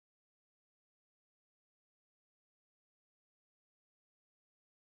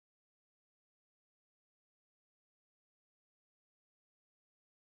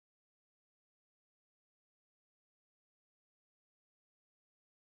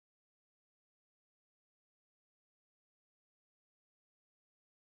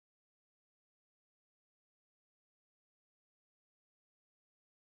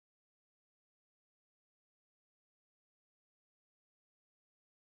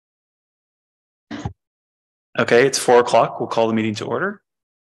Okay, it's 4 o'clock. We'll call the meeting to order.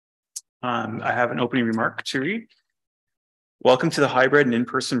 I have an opening remark to read. Welcome to the hybrid and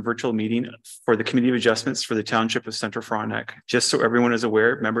in-person virtual meeting for the Committee of Adjustments for the Township of Central Frontenac. Just so everyone is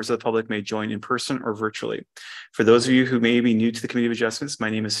aware, members of the public may join in person or virtually. For those of you who may be new to the Committee of Adjustments, my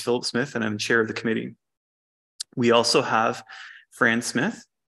name is Philip Smith and I'm chair of the committee. We also have Fran Smith,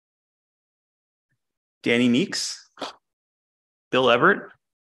 Danny Meeks, Bill Everett,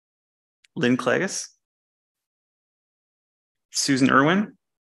 Lynn Clagus, Susan Irwin,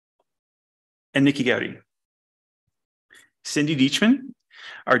 and Nikki Gowdy. Cindy Deachman,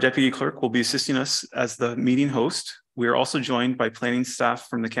 our deputy clerk, will be assisting us as the meeting host. We are also joined by planning staff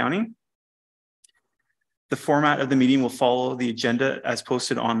from the county. The format of the meeting will follow the agenda as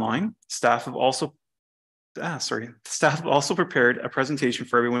posted online. Staff have also prepared a presentation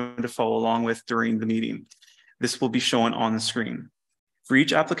for everyone to follow along with during the meeting. This will be shown on the screen. For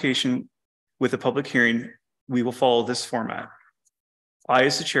each application with a public hearing, we will follow this format. I,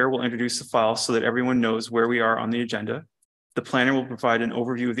 as the chair, will introduce the file so that everyone knows where we are on the agenda. The planner will provide an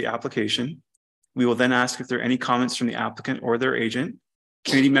overview of the application. We will then ask if there are any comments from the applicant or their agent.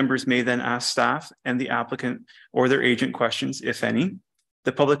 Committee members may then ask staff and the applicant or their agent questions, if any.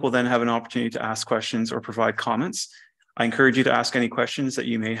 The public will then have an opportunity to ask questions or provide comments. I encourage you to ask any questions that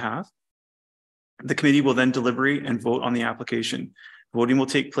you may have. The committee will then deliberate and vote on the application. Voting will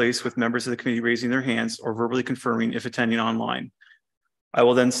take place with members of the committee raising their hands or verbally confirming if attending online. I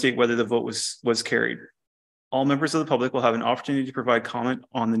will then state whether the vote was carried. All members of the public will have an opportunity to provide comment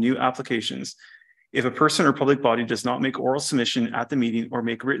on the new applications. If a person or public body does not make oral submission at the meeting or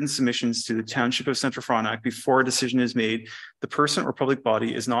make written submissions to the Township of Central Frontenac before a decision is made, the person or public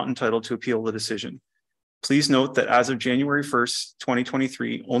body is not entitled to appeal the decision. Please note that as of January 1st,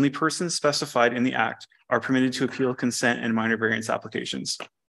 2023, only persons specified in the Act are permitted to appeal consent and minor variance applications.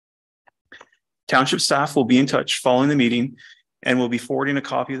 Township staff will be in touch following the meeting and will be forwarding a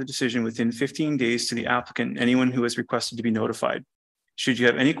copy of the decision within 15 days to the applicant and anyone who has requested to be notified. Should you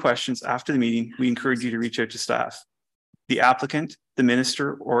have any questions after the meeting, we encourage you to reach out to staff. The applicant, the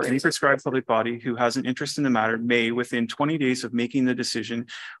minister, or any prescribed public body who has an interest in the matter may, within 20 days of making the decision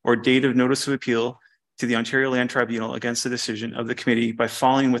or date of notice of appeal to the Ontario Land Tribunal against the decision of the committee by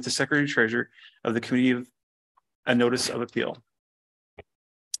filing with the Secretary Treasurer of the Committee of a notice of appeal.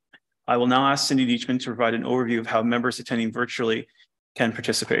 I will now ask Cindy Deachman to provide an overview of how members attending virtually can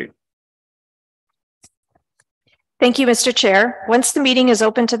participate. Thank you, Mr. Chair. Once the meeting is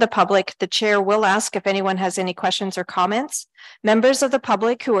open to the public, the chair will ask if anyone has any questions or comments. Members of the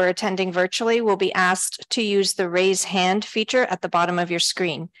public who are attending virtually will be asked to use the raise hand feature at the bottom of your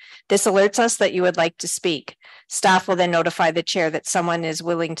screen. This alerts us that you would like to speak. Staff will then notify the chair that someone is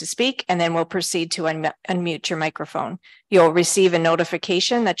willing to speak and then we'll proceed to unmute your microphone. You'll receive a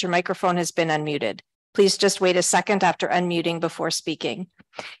notification that your microphone has been unmuted. Please just wait a second after unmuting before speaking.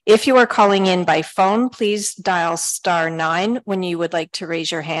 If you are calling in by phone, please dial *9 when you would like to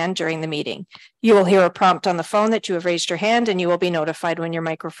raise your hand during the meeting. You will hear a prompt on the phone that you have raised your hand and you will be notified when your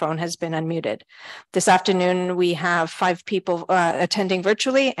microphone has been unmuted. This afternoon, we have 5 people attending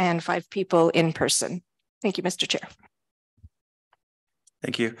virtually and 5 people in person. Thank you, Mr. Chair.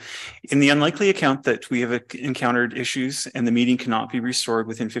 Thank you. In the unlikely account that we have encountered issues and the meeting cannot be restored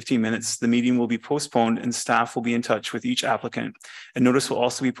within 15 minutes, the meeting will be postponed and staff will be in touch with each applicant. A notice will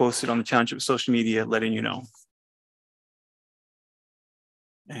also be posted on the Township social media letting you know.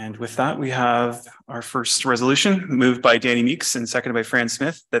 And with that, we have our first resolution moved by Danny Meeks and seconded by Fran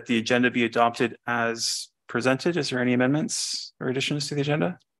Smith that the agenda be adopted as presented. Is there any amendments or additions to the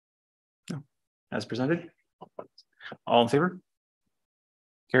agenda? No. As presented? All in favor?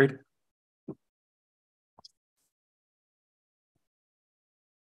 Carried. We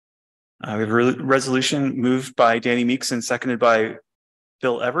have a resolution moved by Danny Meeks and seconded by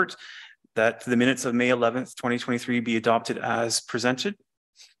Bill Everett that the minutes of May 11th, 2023 be adopted as presented.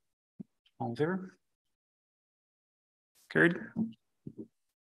 All in favor? Carried.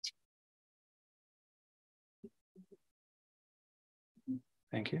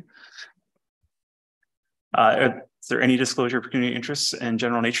 Thank you. Is there any disclosure of community interests and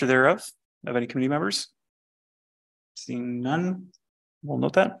general nature thereof of any committee members? Seeing none, we'll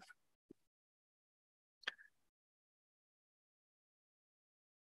note that.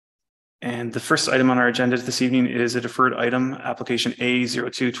 And the first item on our agenda this evening is a deferred item, application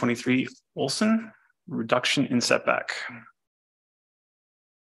A0223 Olson, reduction in setback.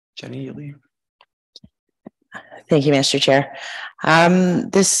 Jenny Ely. Thank you, Mr. Chair.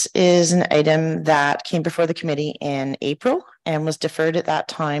 This is an item that came before the committee in April and was deferred at that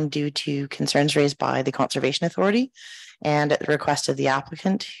time due to concerns raised by the Conservation Authority and at the request of the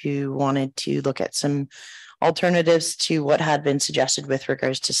applicant who wanted to look at some alternatives to what had been suggested with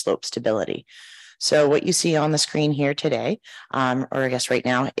regards to slope stability. So what you see on the screen here today, or I guess right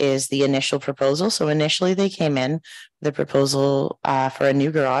now, is the initial proposal. So initially they came in the proposal for a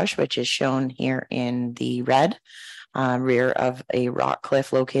new garage, which is shown here in the red, rear of a rock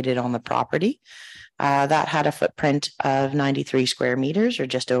cliff located on the property. That had a footprint of 93 square meters, or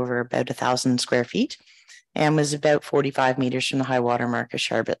just over about 1,000 square feet, and was about 45 meters from the high water mark of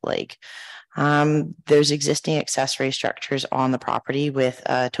Sharbet Lake. There's existing accessory structures on the property with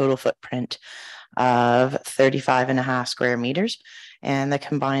a total footprint of 35.5 square meters, and the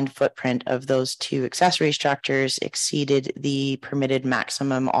combined footprint of those two accessory structures exceeded the permitted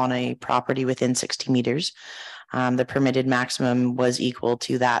maximum on a property within 60 meters. The permitted maximum was equal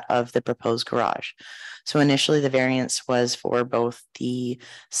to that of the proposed garage. So initially the variance was for both the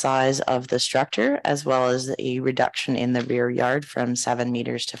size of the structure as well as a reduction in the rear yard from 7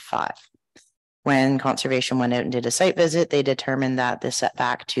 meters to 5. When conservation went out and did a site visit, they determined that the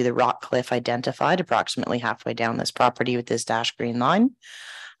setback to the rock cliff identified approximately halfway down this property with this dashed green line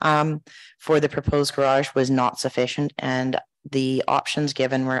for the proposed garage was not sufficient, and the options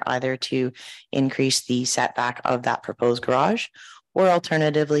given were either to increase the setback of that proposed garage or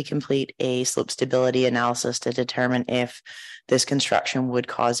alternatively complete a slope stability analysis to determine if this construction would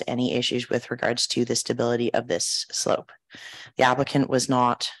cause any issues with regards to the stability of this slope. The applicant was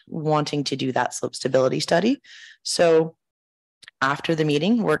not wanting to do that slope stability study. So after the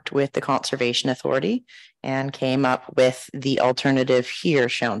meeting, worked with the Conservation Authority and came up with the alternative here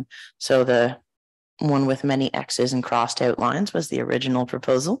shown. So the one with many X's and crossed out lines was the original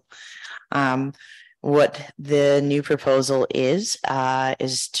proposal. What the new proposal is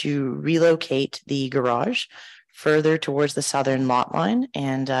to relocate the garage further towards the southern lot line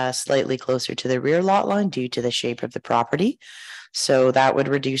and slightly closer to the rear lot line due to the shape of the property. So that would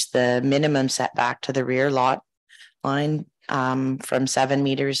reduce the minimum setback to the rear lot line from 7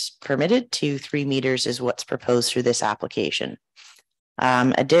 meters permitted to 3 meters is what's proposed through this application.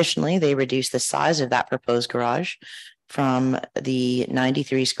 Additionally, they reduced the size of that proposed garage from the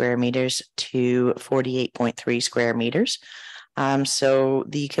 93 square meters to 48.3 square meters. So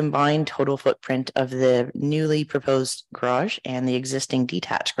the combined total footprint of the newly proposed garage and the existing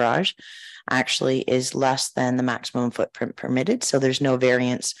detached garage actually is less than the maximum footprint permitted. So there's no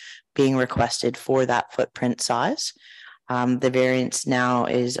variance being requested for that footprint size. The variance now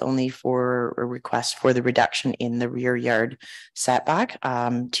is only for a request for the reduction in the rear yard setback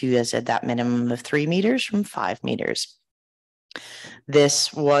to, as I said, that minimum of 3 meters from 5 meters.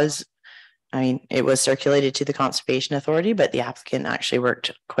 This was, it was circulated to the Conservation Authority, but the applicant actually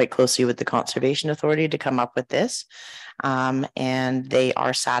worked quite closely with the Conservation Authority to come up with this. And they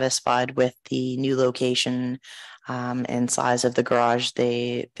are satisfied with the new location and size of the garage.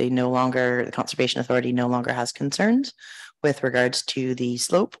 The Conservation Authority no longer has concerns with regards to the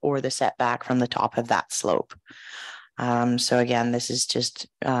slope or the setback from the top of that slope. So again, this is just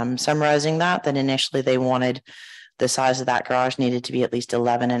summarizing that initially they wanted the size of that garage needed to be at least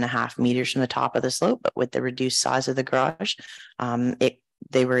 11.5 meters from the top of the slope, but with the reduced size of the garage,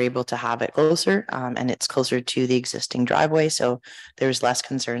 they were able to have it closer and it's closer to the existing driveway. So there's less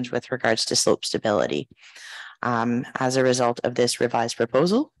concerns with regards to slope stability. As a result of this revised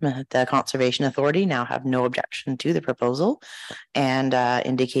proposal, the Conservation Authority now have no objection to the proposal and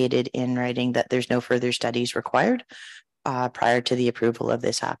indicated in writing that there's no further studies required prior to the approval of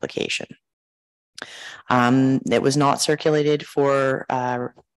this application. It was not circulated for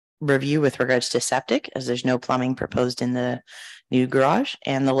review with regards to septic, as there's no plumbing proposed in the new garage,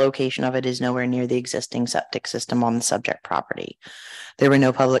 and the location of it is nowhere near the existing septic system on the subject property. There were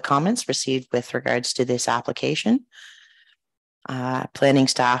no public comments received with regards to this application. Planning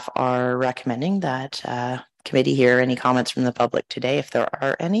staff are recommending that committee hear any comments from the public today, if there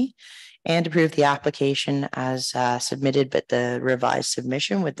are any, and approve the application as submitted, but the revised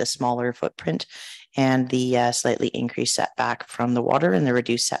submission with the smaller footprint and the slightly increased setback from the water and the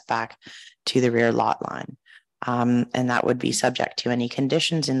reduced setback to the rear lot line. And that would be subject to any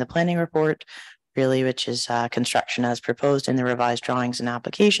conditions in the planning report, really, which is construction as proposed in the revised drawings and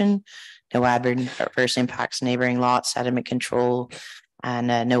application, no adverse impacts neighboring lots, sediment control, and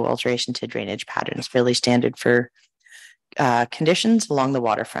no alteration to drainage patterns. Fairly standard for conditions along the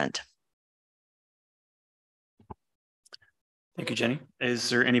waterfront. Thank you, Jenny. Is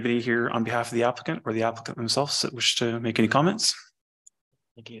there anybody here on behalf of the applicant or the applicant themselves that wish to make any comments?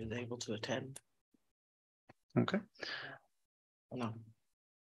 I think he was able to attend. Okay. No.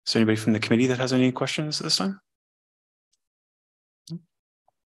 Is there anybody from the committee that has any questions at this time?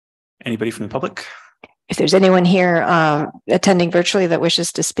 Anybody from the public? If there's anyone here attending virtually that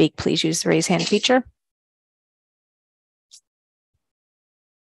wishes to speak, please use the raise hand feature.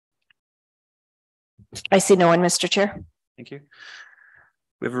 I see no one, Mr. Chair. Thank you.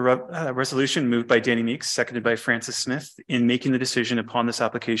 We have a resolution moved by Danny Meeks, seconded by Francis Smith. In making the decision upon this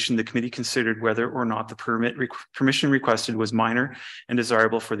application, the committee considered whether or not the permission requested was minor and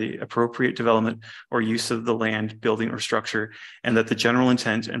desirable for the appropriate development or use of the land, building, or structure, and that the general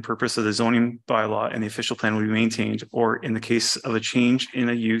intent and purpose of the zoning bylaw and the official plan will be maintained, or in the case of a change in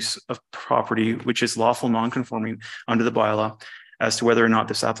a use of property which is lawful non-conforming under the bylaw, as to whether or not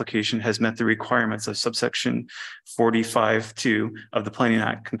this application has met the requirements of subsection 45(2) of the Planning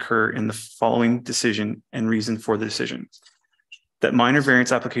Act, concur in the following decision and reason for the decision. That minor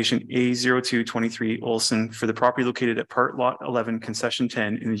variance application A0223 Olson for the property located at Part Lot 11, Concession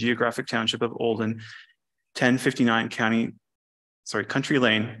 10 in the geographic township of Olden, 1059 Country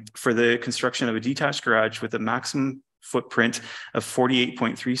Lane, for the construction of a detached garage with a maximum footprint of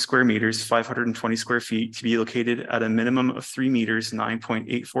 48.3 square meters, 520 square feet, to be located at a minimum of 3 meters,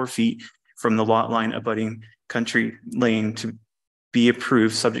 9.84 feet from the lot line abutting Country Lane, to be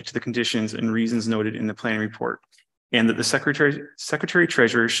approved subject to the conditions and reasons noted in the planning report. And that the Secretary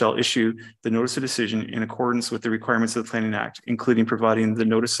Treasurer shall issue the notice of decision in accordance with the requirements of the Planning Act, including providing the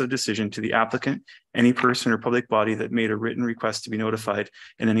notice of decision to the applicant, any person or public body that made a written request to be notified,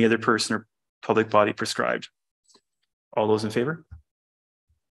 and any other person or public body prescribed. All those in favor?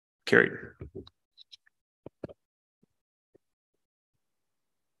 Carried.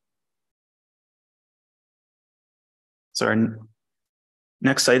 So our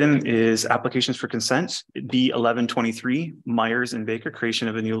next item is applications for consent. B1123, Myers and Baker, creation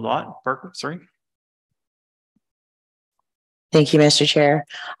of a new lot. Barker, sorry. Thank you, Mr. Chair.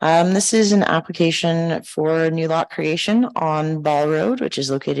 This is an application for new lot creation on Ball Road, which is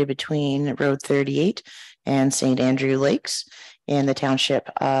located between Road 38 and St. Andrew Lakes in the township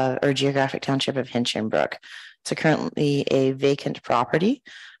or geographic township of Hinchinbrook. It's currently a vacant property.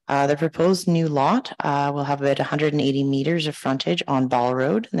 The proposed new lot will have about 180 meters of frontage on Ball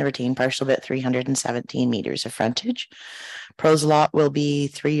Road, and the retained parcel about 317 meters of frontage. Proposed lot will be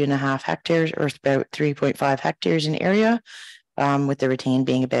 3.5 hectares, or about 3.5 hectares in area, with the retained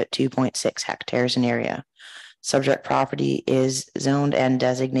being about 2.6 hectares in area. Subject property is zoned and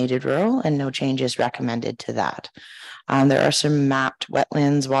designated rural, and no changes recommended to that. There are some mapped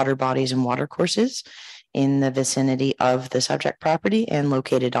wetlands, water bodies, and water courses in the vicinity of the subject property and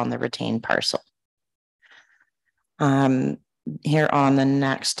located on the retained parcel. Here on the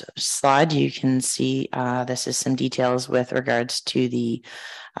next slide, you can see this is some details with regards to the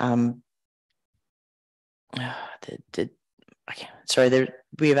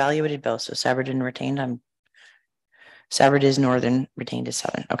we evaluated both, so severed and retained. Severed is northern, retained is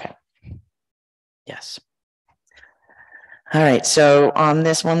southern. Okay. Yes. All right. So on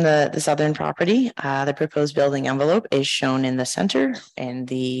this one, the southern property, the proposed building envelope is shown in the center, and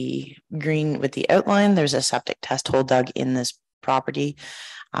the green with the outline. There's a septic test hole dug in this property,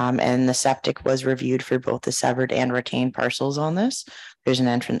 and the septic was reviewed for both the severed and retained parcels on this. There's an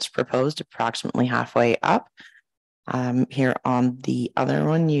entrance proposed approximately halfway up. Here on the other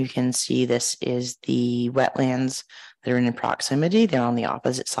one, you can see this is the wetlands that are in proximity. They're on the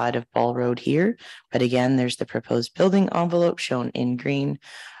opposite side of Ball Road here. But again, there's the proposed building envelope shown in green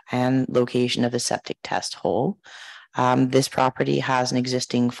and location of the septic test hole. This property has an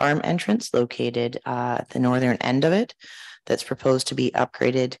existing farm entrance located at the northern end of it that's proposed to be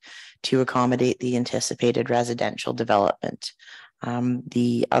upgraded to accommodate the anticipated residential development.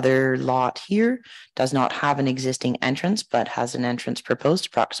 The other lot here does not have an existing entrance, but has an entrance proposed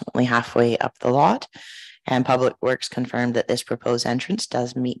approximately halfway up the lot. And Public Works confirmed that this proposed entrance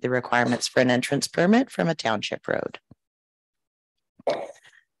does meet the requirements for an entrance permit from a township road.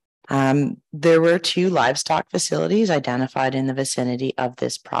 There were 2 livestock facilities identified in the vicinity of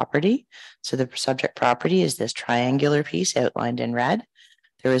this property. So the subject property is this triangular piece outlined in red.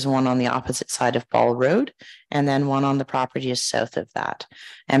 There is one on the opposite side of Ball Road, and then one on the property is south of that.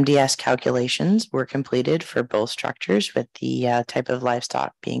 MDS calculations were completed for both structures, with the type of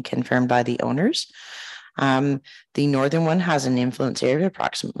livestock being confirmed by the owners. The northern one has an influence area of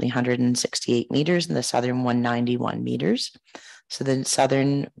approximately 168 meters, and the southern one 91 meters. So the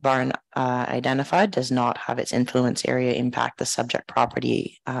southern barn identified does not have its influence area impact the subject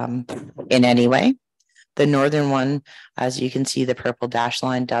property in any way. The northern one, as you can see, the purple dash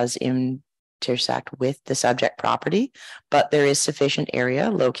line does intersect with the subject property, but there is sufficient area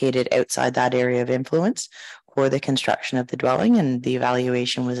located outside that area of influence for the construction of the dwelling, and the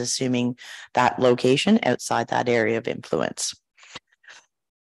evaluation was assuming that location outside that area of influence.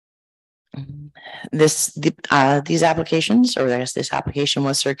 These applications, or I guess this application,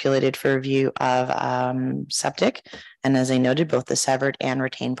 was circulated for review of septic, and as I noted, both the severed and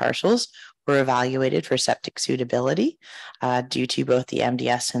retained parcels were evaluated for septic suitability due to both the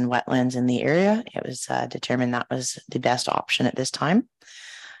MDS and wetlands in the area. It was determined that was the best option at this time.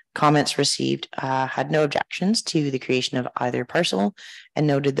 Comments received had no objections to the creation of either parcel and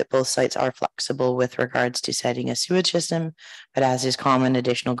noted that both sites are flexible with regards to setting a sewage system, but as is common,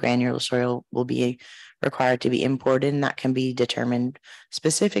 additional granular soil will be required to be imported, and that can be determined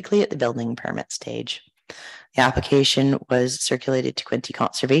specifically at the building permit stage. The application was circulated to Quinte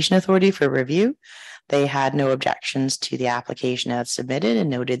Conservation Authority for review. They had no objections to the application as submitted and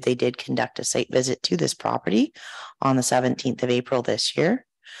noted they did conduct a site visit to this property on the 17th of April this year.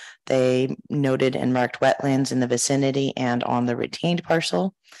 They noted and marked wetlands in the vicinity and on the retained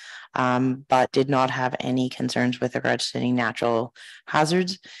parcel, but did not have any concerns with regards to any natural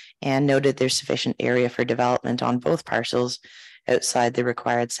hazards, and noted there's sufficient area for development on both parcels outside the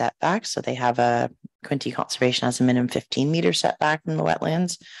required setbacks. So they have a Quinte Conservation has a minimum 15-meter setback from the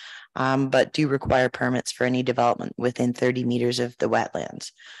wetlands, but do require permits for any development within 30 meters of the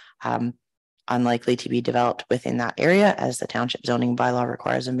wetlands. Unlikely to be developed within that area, as the township zoning bylaw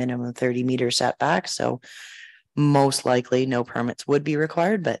requires a minimum 30-meter setback. So most likely no permits would be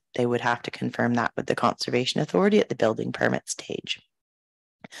required, but they would have to confirm that with the Conservation Authority at the building permit stage.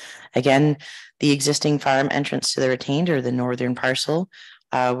 Again, the existing farm entrance to the retained or the northern parcel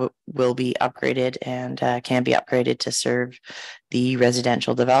will be upgraded and can be upgraded to serve the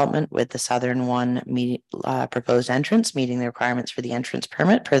residential development, with the southern one proposed entrance meeting the requirements for the entrance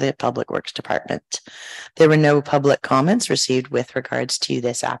permit per the Public Works Department. There were no public comments received with regards to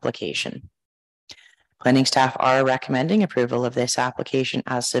this application. Planning staff are recommending approval of this application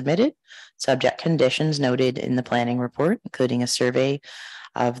as submitted, subject conditions noted in the planning report, including a survey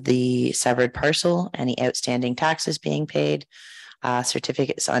of the severed parcel, any outstanding taxes being paid,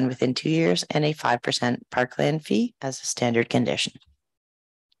 certificate signed within 2 years, and a 5% parkland fee as a standard condition.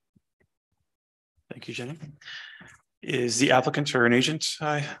 Thank you, Jenny. Is the applicant or an agent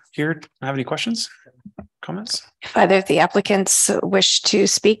here? Have any questions, comments? If either of the applicants wish to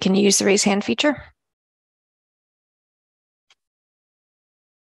speak, can you use the raise hand feature?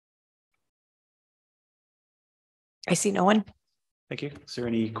 I see no one. Thank you. Is there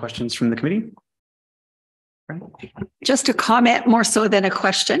any questions from the committee? Just a comment more so than a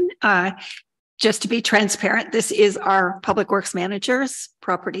question. Just to be transparent, this is our Public Works manager's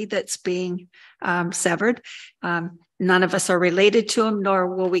property that's being severed. None of us are related to him, nor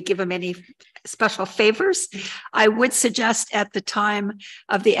will we give him any special favors. I would suggest at the time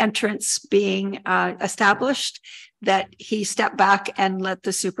of the entrance being established that he step back and let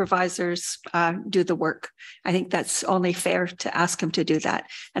the supervisors do the work. I think that's only fair to ask him to do that.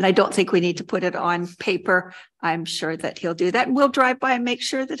 And I don't think we need to put it on paper. I'm sure that he'll do that. And we'll drive by and make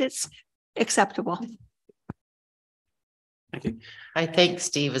sure that it's acceptable. Thank you. I think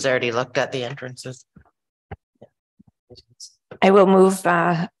Steve has already looked at the entrances. I will move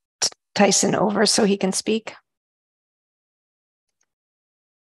Tyson over so he can speak.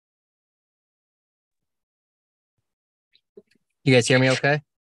 You guys hear me okay?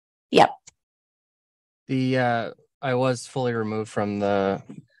 Yep. I was fully removed from the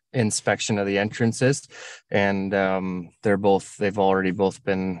inspection of the entrances, and they've already both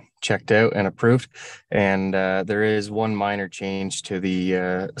been checked out and approved. And there is one minor change to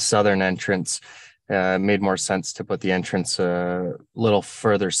the southern entrance. Made more sense to put the entrance a little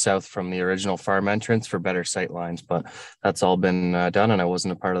further south from the original farm entrance for better sight lines, but that's all been done, and I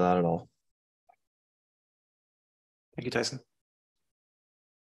wasn't a part of that at all. Thank you, Tyson.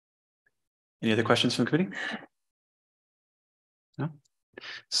 Any other questions from the committee? No?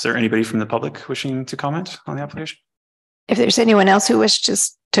 Is there anybody from the public wishing to comment on the application? If there's anyone else who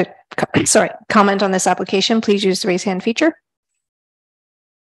wishes to comment on this application, please use the raise hand feature.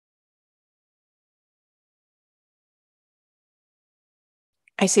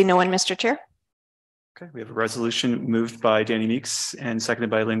 I see no one, Mr. Chair. Okay, we have a resolution moved by Danny Meeks and seconded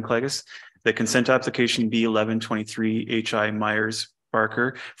by Lynn Clegus. The consent application B1123 HI Myers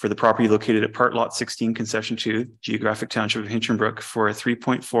Barker for the property located at Part Lot 16, Concession 2, Geographic Township of Hinchinbrook, for a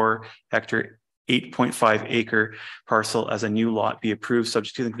 3.4 hectare, 8.5 acre parcel as a new lot be approved,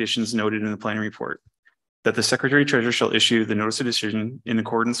 subject to the conditions noted in the planning report. That the Secretary Treasurer shall issue the notice of decision in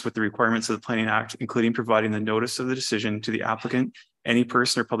accordance with the requirements of the Planning Act, including providing the notice of the decision to the applicant, any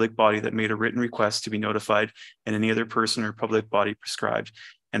person or public body that made a written request to be notified, and any other person or public body prescribed,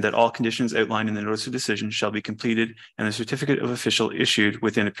 and that all conditions outlined in the notice of decision shall be completed and the certificate of official issued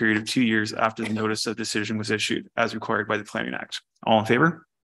within a period of 2 years after the notice of decision was issued, as required by the Planning Act. All in favor?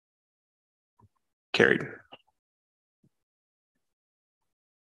 Carried.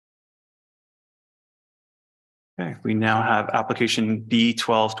 Okay, we now have application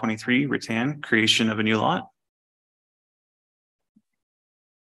B1223, Rattan, creation of a new lot.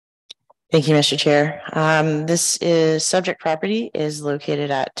 Thank you, Mr. Chair. This is subject property is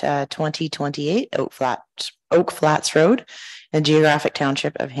located at 2028 Oak Flats Road, in the geographic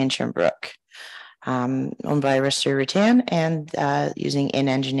township of Hinchinbrook. Owned by Mr. Rattan and using In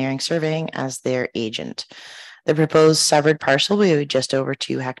Engineering Surveying as their agent. The proposed severed parcel will be just over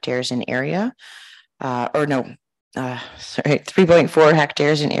 2 hectares in area, 3.4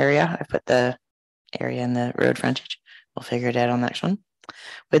 hectares in area. I put the area in the road frontage. We'll figure it out on the next one.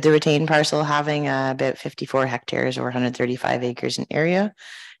 With the retained parcel having about 54 hectares or 135 acres in area,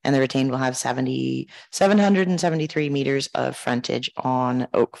 and the retained will have 773 meters of frontage on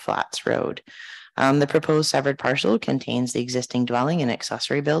Oak Flats Road. The proposed severed parcel contains the existing dwelling and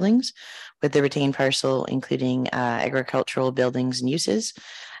accessory buildings, with the retained parcel including agricultural buildings and uses,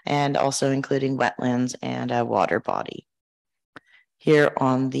 and also including wetlands and a water body. Here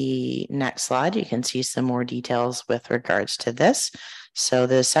on the next slide, you can see some more details with regards to this. So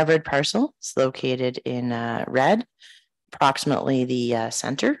the severed parcel is located in red, approximately the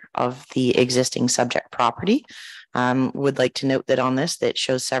center of the existing subject property. Would like to note that on this, that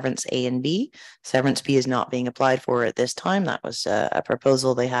shows severance A and B. Severance B is not being applied for at this time. That was a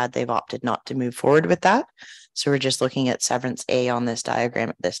proposal they had. They've opted not to move forward with that. So we're just looking at severance A on this diagram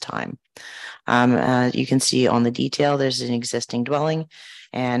at this time. You can see on the detail, there's an existing dwelling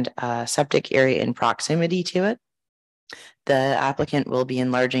and a septic area in proximity to it. The applicant will be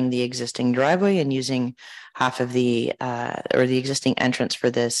enlarging the existing driveway and using half of the existing entrance for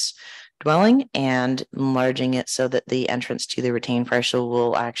this dwelling and enlarging it so that the entrance to the retained parcel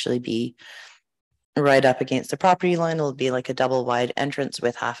will actually be right up against the property line. It'll be like a double wide entrance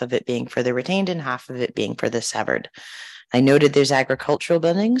with half of it being for the retained and half of it being for the severed. I noted there's agricultural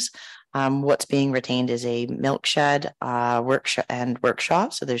buildings. What's being retained is a milk shed,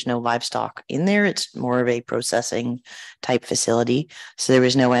 workshop. So there's no livestock in there. It's more of a processing type facility. So there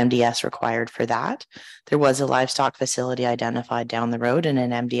was no MDS required for that. There was a livestock facility identified down the road and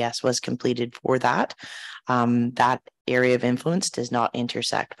an MDS was completed for that. That area of influence does not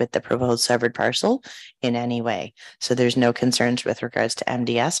intersect with the proposed severed parcel in any way. So there's no concerns with regards to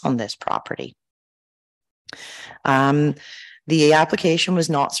MDS on this property. The application was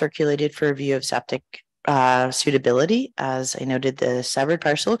not circulated for review of septic suitability. As I noted, the severed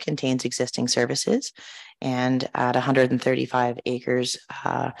parcel contains existing services, and at 135 acres,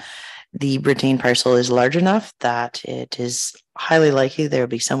 the retained parcel is large enough that it is highly likely there will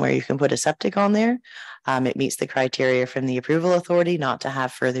be somewhere you can put a septic on there. It meets the criteria from the approval authority not to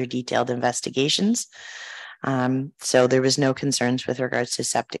have further detailed investigations. So there was no concerns with regards to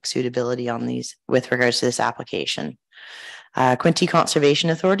septic suitability on these with regards to this application. Quinte Conservation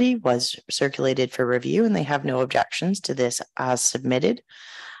Authority was circulated for review and they have no objections to this as submitted.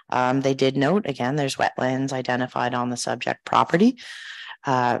 They did note, again, there's wetlands identified on the subject property,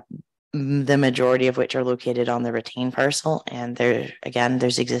 the majority of which are located on the retained parcel. And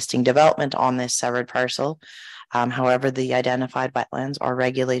there's existing development on this severed parcel. However, the identified wetlands are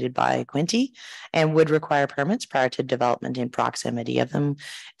regulated by Quinte and would require permits prior to development in proximity of them.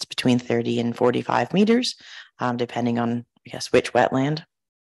 It's between 30 and 45 meters, depending on, I guess, which wetland.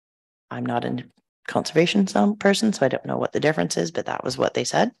 I'm not a conservation person, so I don't know what the difference is, but that was what they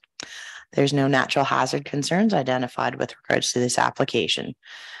said. There's no natural hazard concerns identified with regards to this application.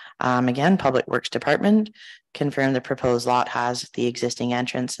 Again, Public Works Department confirmed the proposed lot has the existing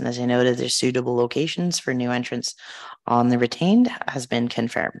entrance, and as I noted, there's suitable locations for new entrance on the retained has been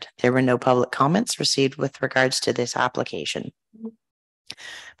confirmed. There were no public comments received with regards to this application.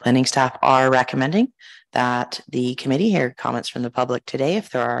 Planning staff are recommending that the committee hear comments from the public today,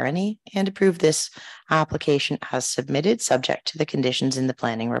 if there are any, and approve this application as submitted, subject to the conditions in the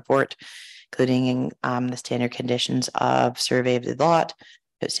planning report, including the standard conditions of survey of the lot,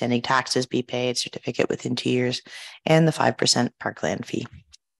 outstanding taxes be paid, certificate within 2 years, and the 5% parkland fee.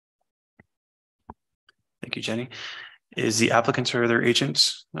 Thank you, Jenny. Is the applicant or their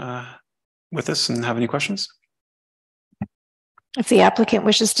agent with us and have any questions? If the applicant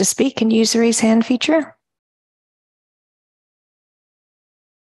wishes to speak, can you use the raise hand feature?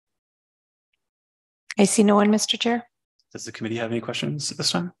 I see no one, Mr. Chair. Does the committee have any questions at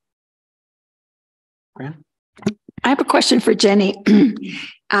this time? Graham? I have a question for Jenny.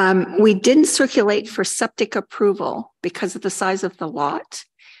 We didn't circulate for septic approval because of the size of the lot.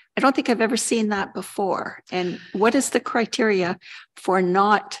 I don't think I've ever seen that before. And what is the criteria for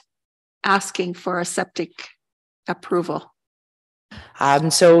not asking for a septic approval?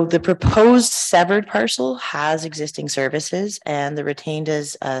 So the proposed severed parcel has existing services and the retained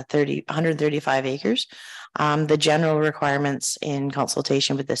is 135 acres. The general requirements in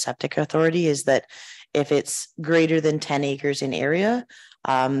consultation with the septic authority is that if it's greater than 10 acres in area,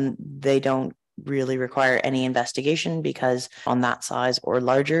 they don't really require any investigation because on that size or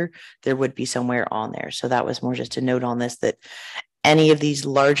larger, there would be somewhere on there. So that was more just a note on this, that any of these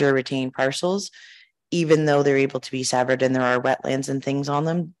larger retained parcels, even though they're able to be severed and there are wetlands and things on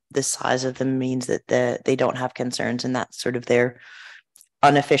them, the size of them means that they don't have concerns, and that's sort of their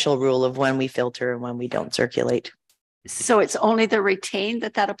unofficial rule of when we filter and when we don't circulate. So it's only the retained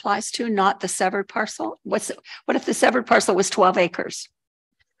that applies to, not the severed parcel? What if the severed parcel was 12 acres?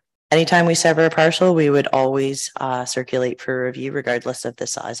 Anytime we sever a parcel, we would always circulate for review regardless of the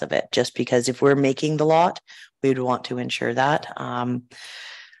size of it, just because if we're making the lot, we would want to ensure that.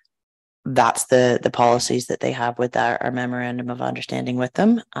 That's the policies that they have with our memorandum of understanding with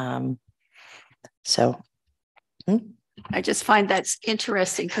them. I just find that's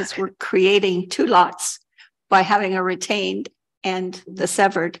interesting because we're creating two lots by having a retained and the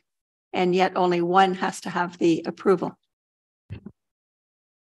severed, and yet only one has to have the approval.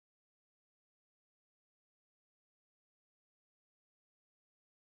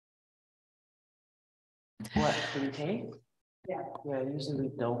 What, the retained? Yeah, usually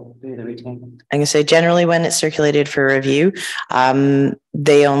we don't do the retained. I'm gonna say generally when it's circulated for review,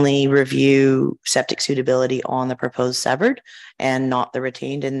 they only review septic suitability on the proposed severed and not the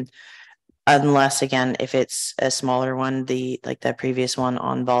retained. And unless, again, if it's a smaller one, like the previous one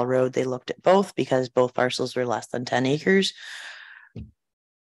on Ball Road, they looked at both because both parcels were less than 10 acres.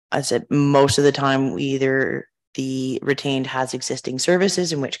 I said most of the time either the retained has existing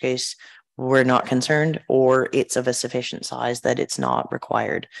services, in which case we're not concerned, or it's of a sufficient size that it's not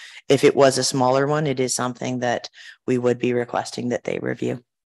required. If it was a smaller one, it is something that we would be requesting that they review.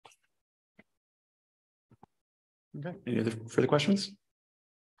 Okay, any other further questions?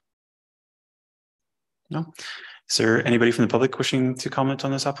 No. Is there anybody from the public wishing to comment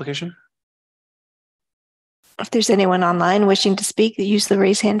on this application? If there's anyone online wishing to speak, use the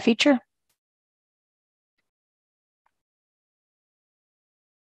raise hand feature.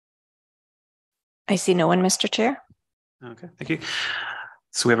 I see no one, Mr. Chair. Okay, thank you.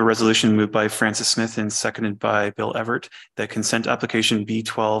 So we have a resolution moved by Francis Smith and seconded by Bill Everett that consent application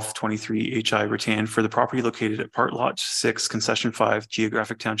B1223 HI Rattan for the property located at Part Lot 6, Concession 5,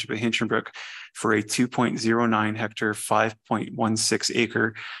 Geographic Township of Hinchinbrook for a 2.09 hectare, 5.16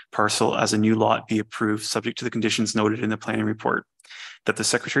 acre parcel as a new lot be approved, subject to the conditions noted in the planning report. That the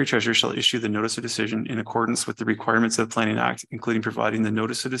Secretary Treasurer shall issue the notice of decision in accordance with the requirements of the Planning Act, including providing the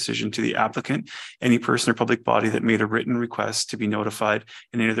notice of decision to the applicant, any person or public body that made a written request to be notified,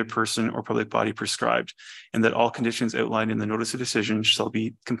 and any other person or public body prescribed, and that all conditions outlined in the notice of decision shall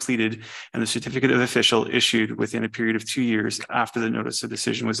be completed and the certificate of official issued within a period of 2 years after the notice of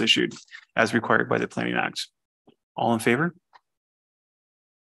decision was issued, as required by the Planning Act. All in favor?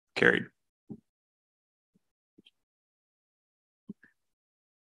 Carried.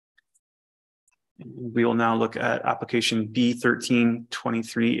 We will now look at application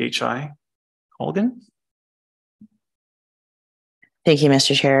B1323 HI. Holden. Thank you,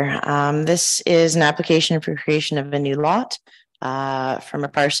 Mr. Chair. This is an application for creation of a new lot from a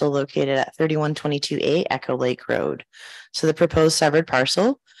parcel located at 3122A Echo Lake Road. So the proposed severed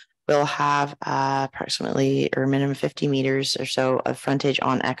parcel will have approximately or minimum 50 meters or so of frontage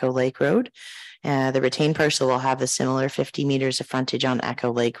on Echo Lake Road. The retained parcel will have a similar 50 meters of frontage on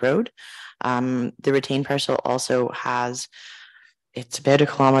Echo Lake Road. The retained parcel also has, it's about 1.5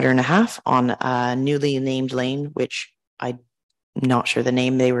 kilometers on a newly named lane, which I'm not sure the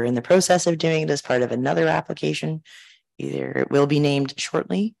name. They were in the process of doing it as part of another application. Either it will be named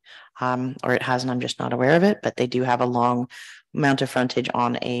shortly or it hasn't, I'm just not aware of it, but they do have a long amount of frontage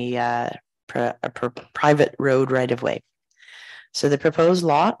on a private road right of way. So the proposed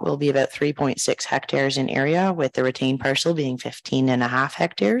lot will be about 3.6 hectares in area, with the retained parcel being 15.5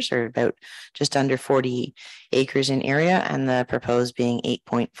 hectares, or about just under 40 acres in area, and the proposed being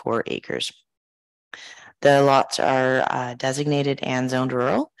 8.4 acres. The lots are designated and zoned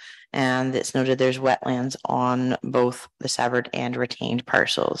rural, and it's noted there's wetlands on both the severed and retained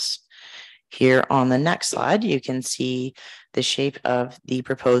parcels. Here on the next slide, you can see the shape of the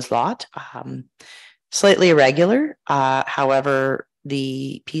proposed lot. Slightly irregular. However,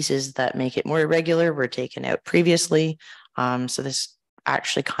 the pieces that make it more irregular were taken out previously. So this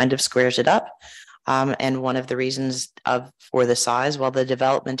actually kind of squares it up. And one of the reasons for the size, while the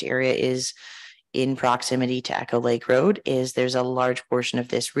development area is in proximity to Echo Lake Road, is there's a large portion of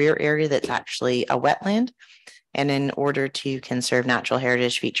this rear area that's actually a wetland. And in order to conserve natural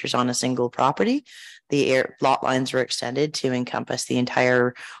heritage features on a single property, the lot lines were extended to encompass the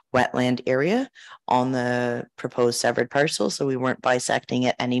entire wetland area on the proposed severed parcel. So we weren't bisecting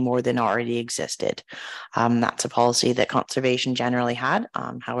it any more than already existed. That's a policy that conservation generally had.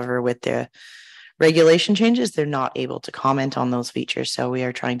 However, with the regulation changes, they're not able to comment on those features. So we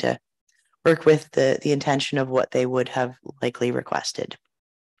are trying to work with the intention of what they would have likely requested.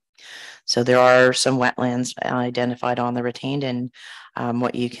 So there are some wetlands identified on the retained, and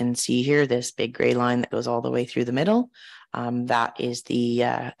what you can see here, this big gray line that goes all the way through the middle, that is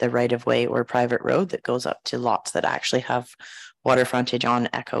the right of way or private road that goes up to lots that actually have water frontage on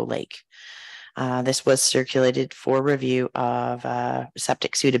Echo Lake. This was circulated for review of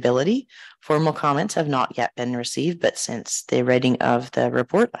septic suitability. Formal comments have not yet been received, but since the writing of the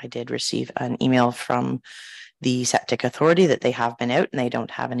report, I did receive an email from the septic authority that they have been out and they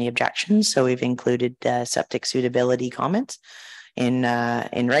don't have any objections. So we've included septic suitability comments in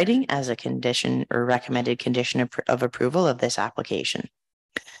writing as a condition or recommended condition of approval of this application.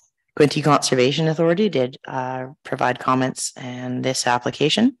 Quinte Conservation Authority did provide comments in this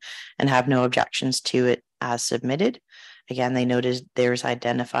application and have no objections to it as submitted. Again, they noted there's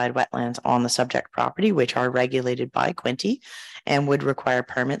identified wetlands on the subject property, which are regulated by Quinte and would require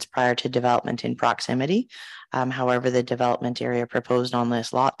permits prior to development in proximity. However, the development area proposed on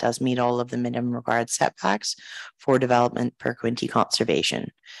this lot does meet all of the minimum required setbacks for development per Quinte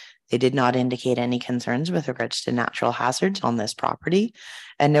Conservation. They did not indicate any concerns with regards to natural hazards on this property,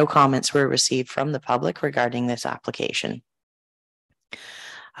 and no comments were received from the public regarding this application.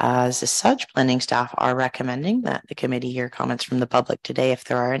 As such, planning staff are recommending that the committee hear comments from the public today, if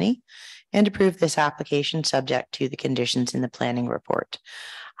there are any, and approve this application subject to the conditions in the planning report.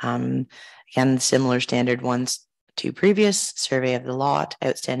 Again, similar standard ones to previous: survey of the lot,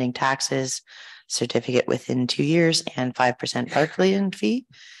 outstanding taxes, certificate within 2 years, and 5% parkland fee.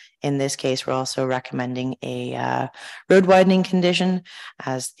 In this case, we're also recommending a road widening condition,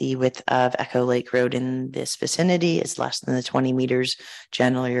 as the width of Echo Lake Road in this vicinity is less than the 20 meters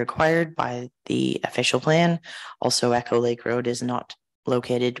generally required by the official plan. Also, Echo Lake Road is not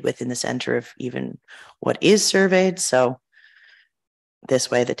located within the center of even what is surveyed. So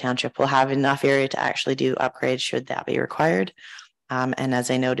this way the township will have enough area to actually do upgrades should that be required. And as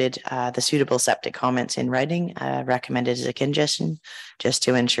I noted, the suitable septic comments in writing recommended as a condition, just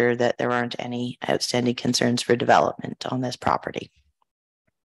to ensure that there aren't any outstanding concerns for development on this property.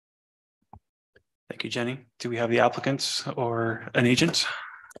 Thank you, Jenny. Do we have the applicant or an agent?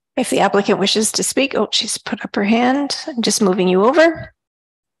 If the applicant wishes to speak, oh, she's put up her hand. I'm just moving you over.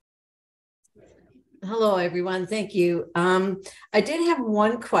 Hello, everyone. Thank you. I did have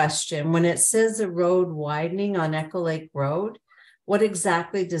one question. When it says a road widening on Echo Lake Road, what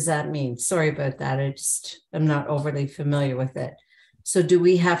exactly does that mean? Sorry about that. I'm not overly familiar with it. So do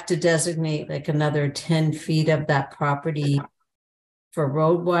we have to designate like another 10 feet of that property for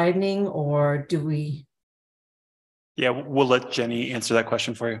road widening, or do we? Yeah, we'll let Jenny answer that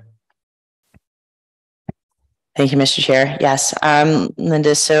question for you. Thank you, Mr. Chair. Yes,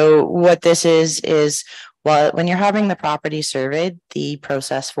 Linda, so what this is when you're having the property surveyed, the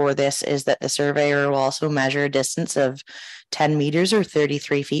process for this is that the surveyor will also measure a distance of 10 meters or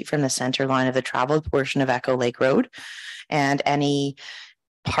 33 feet from the center line of the traveled portion of Echo Lake Road. And any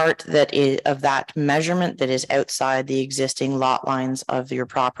part that is of that measurement that is outside the existing lot lines of your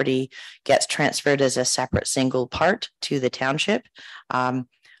property gets transferred as a separate single part to the township.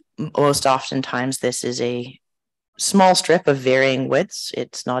 Most oftentimes this is a small strip of varying widths.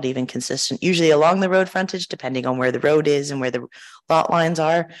 It's not even consistent, usually along the road frontage, depending on where the road is and where the lot lines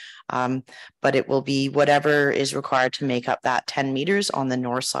are. But it will be whatever is required to make up that 10 meters on the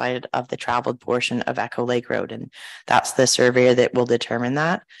north side of the traveled portion of Echo Lake Road. And that's the surveyor that will determine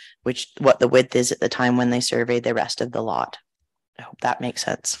that, what the width is at the time when they survey the rest of the lot. I hope that makes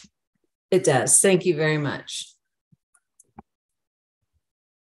sense. It does. Thank you very much.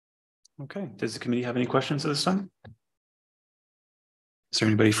 Okay, does the committee have any questions at this time? Is there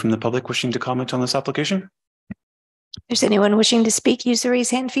anybody from the public wishing to comment on this application? If there's anyone wishing to speak, use the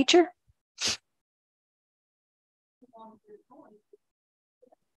raise hand feature.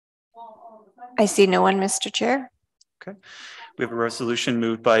 I see no one, Mr. Chair. Okay, we have a resolution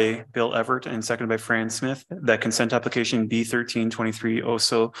moved by Bill Everett and seconded by Fran Smith that consent application B1323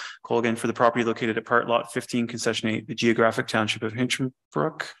 Oso Colgan for the property located at part lot 15 concession 8, the geographic township of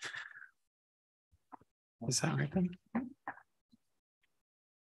Hinchinbrook. Is that right then?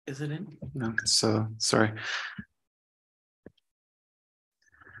 Is it in? No, so sorry.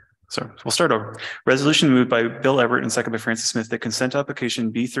 So we'll start over. Resolution moved by Bill Everett and seconded by Francis Smith that consent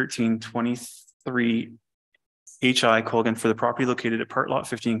application B1323 HI colgan for the property located at part lot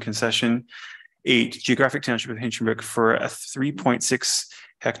 15 concession 8 geographic township of Hinchinbrook for a 3.6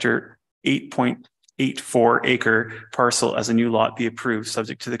 hectare 8.84 acre parcel as a new lot be approved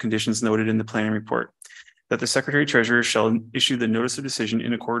subject to the conditions noted in the planning report. That the Secretary Treasurer shall issue the notice of decision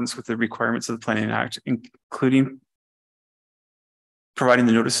in accordance with the requirements of the Planning Act, including providing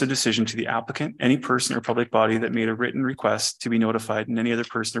the notice of decision to the applicant, any person or public body that made a written request to be notified, and any other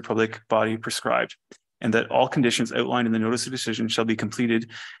person or public body prescribed, and that all conditions outlined in the notice of decision shall be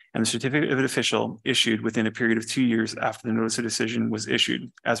completed and the certificate of an official issued within a period of 2 years after the notice of decision was issued,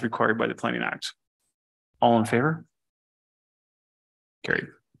 as required by the Planning Act. All in favor? Carried.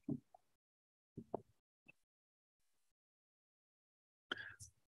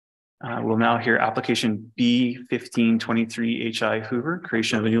 We'll now hear application B1523 HI Hoover,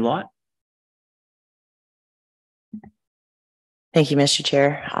 creation of a new lot. Thank you, Mr.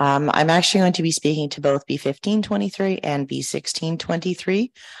 Chair. I'm actually going to be speaking to both B1523 and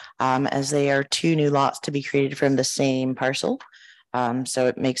B1623, as they are two new lots to be created from the same parcel. So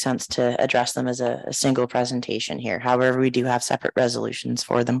it makes sense to address them as a single presentation here. However, we do have separate resolutions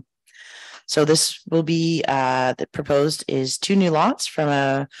for them. So this will be, the proposed is two new lots from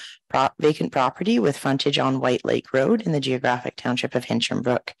a vacant property with frontage on White Lake Road in the geographic township of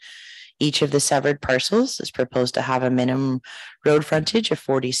Hinchinbrook. Each of the severed parcels is proposed to have a minimum road frontage of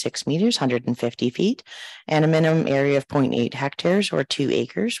 46 meters, 150 feet, and a minimum area of 0.8 hectares or 2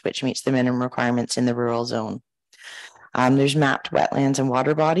 acres, which meets the minimum requirements in the rural zone. There's mapped wetlands and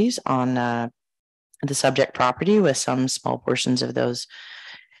water bodies on the subject property, with some small portions of those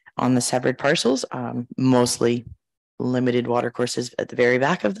on the severed parcels, mostly limited water courses at the very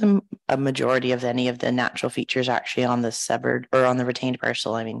back of them. A majority of any of the natural features actually on the severed or on the retained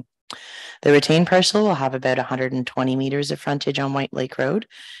parcel. I mean, the retained parcel will have about 120 meters of frontage on White Lake Road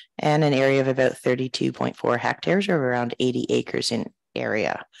and an area of about 32.4 hectares or around 80 acres in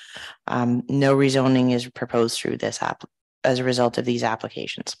area. No rezoning is proposed through this app as a result of these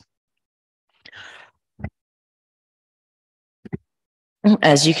applications.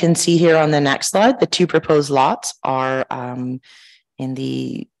 As you can see here on the next slide, the two proposed lots are in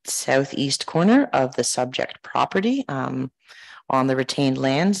the southeast corner of the subject property. On the retained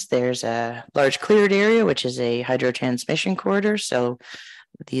lands, there's a large cleared area, which is a hydro transmission corridor. So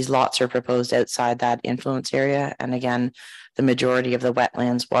these lots are proposed outside that influence area. And again, the majority of the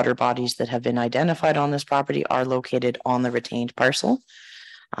wetlands, water bodies that have been identified on this property are located on the retained parcel.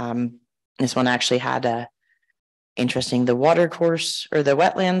 This one actually had a interesting, the water course or the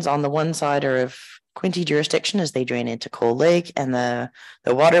wetlands on the one side are of Quinte jurisdiction as they drain into Coal Lake, and the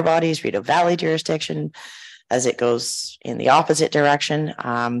water bodies, Rideau Valley jurisdiction, as it goes in the opposite direction.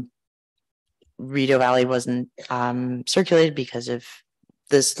 Rideau Valley wasn't circulated because of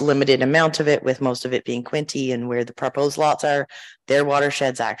this limited amount of it, with most of it being Quinte, and where the proposed lots are, their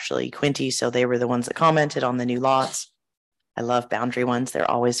watershed's actually Quinte, so they were the ones that commented on the new lots. I love boundary ones, they're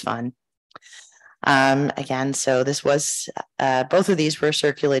always fun. Again, so this was, both of these were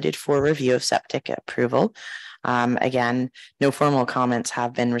circulated for review of septic approval. Again, no formal comments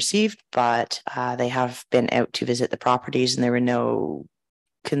have been received, but they have been out to visit the properties and there were no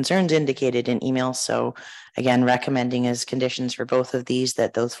concerns indicated in email. So again, recommending as conditions for both of these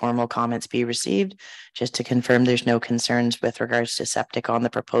that those formal comments be received, just to confirm there's no concerns with regards to septic on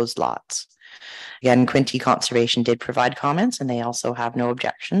the proposed lots. Again, Quinte Conservation did provide comments and they also have no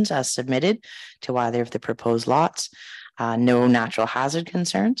objections as submitted to either of the proposed lots. No natural hazard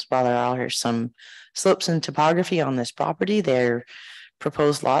concerns. While there are some slopes and topography on this property, their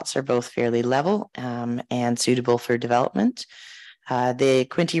proposed lots are both fairly level and suitable for development. The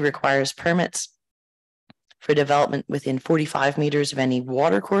Quinte requires permits for development within 45 meters of any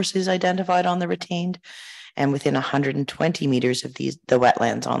water courses identified on the retained and within 120 meters of the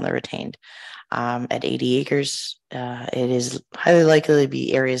wetlands on the retained. At 80 acres, it is highly likely to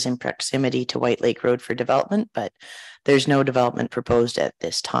be areas in proximity to White Lake Road for development, but there's no development proposed at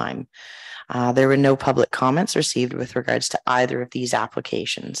this time. There were no public comments received with regards to either of these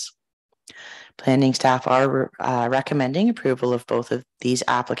applications. Planning staff are recommending approval of both of these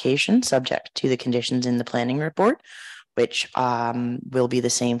applications subject to the conditions in the planning report, which will be the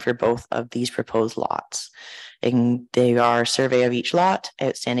same for both of these proposed lots. And they are survey of each lot,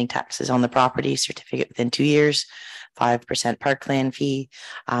 outstanding taxes on the property, certificate within 2 years, 5% parkland fee,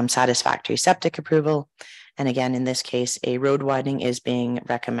 satisfactory septic approval. And again, in this case, a road widening is being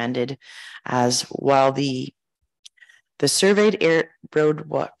recommended, as while the surveyed area for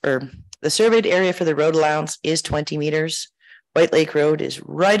the road allowance is 20 meters, White Lake Road is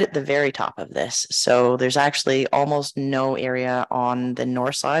right at the very top of this. So there's actually almost no area on the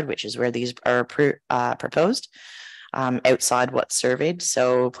north side, which is where these are proposed, outside what's surveyed.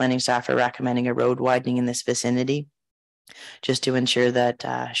 So planning staff are recommending a road widening in this vicinity, just to ensure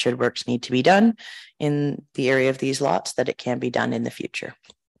that should works need to be done in the area of these lots, that it can be done in the future.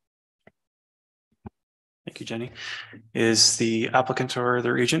 Thank you, Jenny. Is the applicant or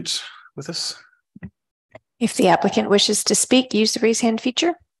their agent with us? If the applicant wishes to speak, use the raise hand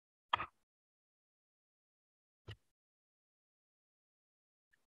feature.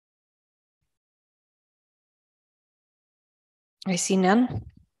 I see none.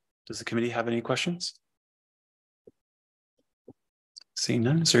 Does the committee have any questions? Seeing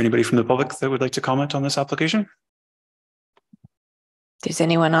none, is there anybody from the public that would like to comment on this application? If there's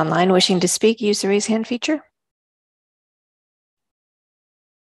anyone online wishing to speak, use the raise hand feature.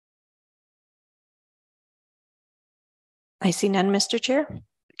 I see none, Mr. Chair.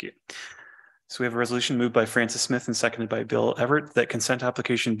 Thank you. So we have a resolution moved by Francis Smith and seconded by Bill Everett that consent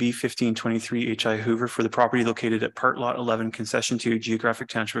application B1523 HI Hoover for the property located at Part Lot 11, Concession 2, Geographic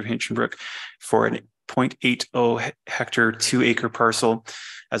Township of Hinchinbrook for an 0.80 hectare 2-acre parcel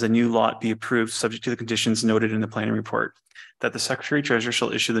as a new lot be approved subject to the conditions noted in the planning report. That the Secretary Treasurer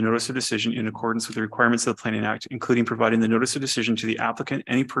shall issue the notice of decision in accordance with the requirements of the Planning Act, including providing the notice of decision to the applicant,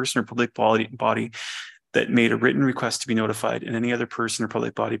 any person or public body that made a written request to be notified, and any other person or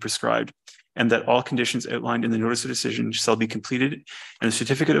public body prescribed, and that all conditions outlined in the notice of decision shall be completed and a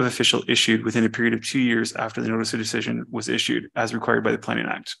certificate of official issued within a period of 2 years after the notice of decision was issued as required by the Planning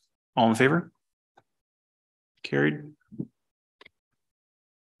Act. All in favor? Carried.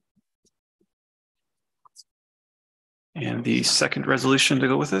 And the second resolution to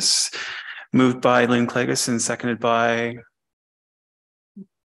go with this, moved by Lynn Clegus and seconded by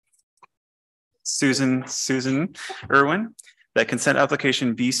Susan Irwin, that consent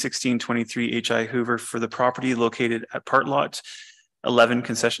application B1623 HI Hoover for the property located at Part Lot 11,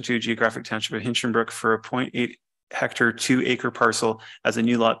 Concession 2, Geographic Township of Hinchinbrook for a 0.8 hectare 2-acre parcel as a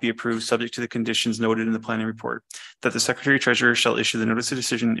new lot be approved subject to the conditions noted in the planning report. That the Secretary Treasurer shall issue the notice of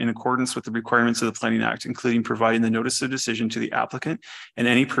decision in accordance with the requirements of the Planning Act, including providing the notice of decision to the applicant and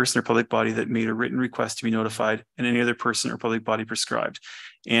any person or public body that made a written request to be notified, and any other person or public body prescribed,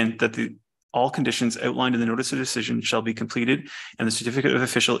 and that all conditions outlined in the notice of decision shall be completed and the certificate of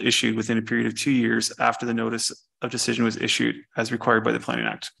official issued within a period of 2 years after the notice of decision was issued as required by the Planning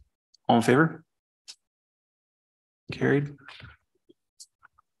Act. All in favor? Carried.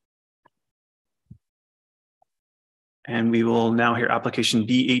 And we will now hear application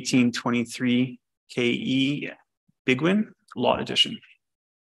B1823 KE Big Win Lot Edition.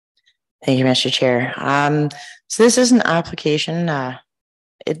 Thank you, Mr. Chair. So this is an application.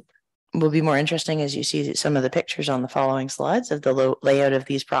 It will be more interesting as you see some of the pictures on the following slides of the layout of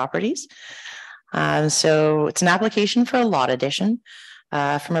these properties. So it's an application for a lot addition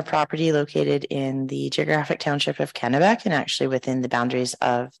from a property located in the geographic township of Kennebec and actually within the boundaries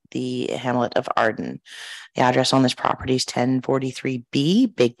of the hamlet of Arden. The address on this property is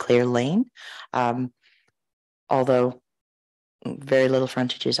 1043B Big Clear Lane, although very little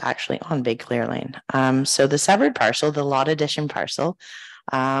frontage is actually on Big Clear Lane. So the severed parcel, the lot addition parcel,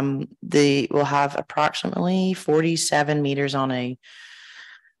 they will have approximately 47 meters on a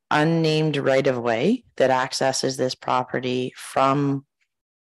unnamed right of way that accesses this property from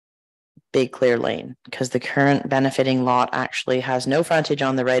Big Clear Lane, because the current benefiting lot actually has no frontage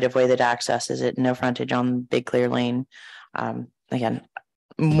on the right of way that accesses it, no frontage on Big Clear Lane. Again,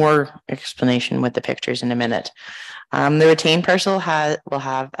 more explanation with the pictures in a minute. The retained parcel will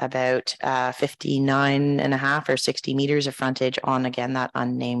have about 59.5 or 60 meters of frontage on, again, that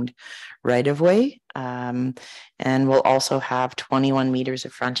unnamed right of way. And we'll also have 21 meters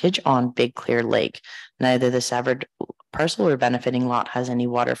of frontage on Big Clear Lake. Neither the severed parcel or benefiting lot has any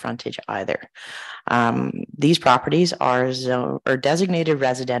water frontage either. These properties are designated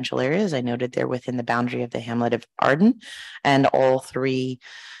residential areas. I noted they're within the boundary of the hamlet of Arden, and all three,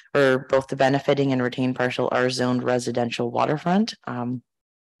 or both the benefiting and retained parcel, are zoned residential waterfront.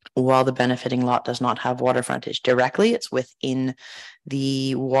 While the benefiting lot does not have water frontage directly, it's within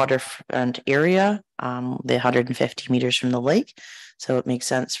the waterfront area, the 150 meters from the lake. So it makes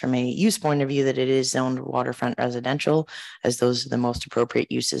sense from a use point of view that it is zoned waterfront residential, as those are the most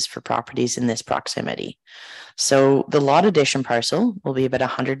appropriate uses for properties in this proximity. So the lot addition parcel will be about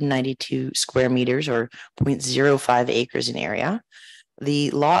 192 square meters or 0.05 acres in area.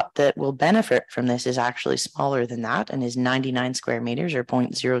 The lot that will benefit from this is actually smaller than that and is 99 square meters or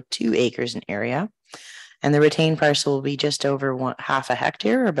 0.02 acres in area. And the retained parcel will be just over half a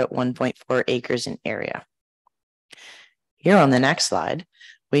hectare or about 1.4 acres in area. Here on the next slide,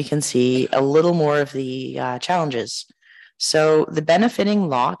 we can see a little more of the challenges. So the benefiting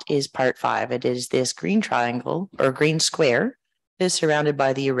lot is part 5. It is this green triangle or green square is surrounded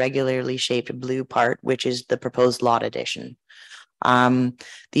by the irregularly shaped blue part, which is the proposed lot addition.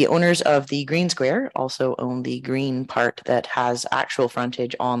 The owners of the green square also own the green part that has actual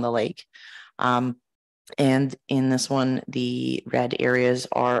frontage on the lake. And in this one, the red areas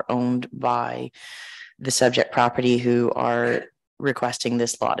are owned by the subject property who are requesting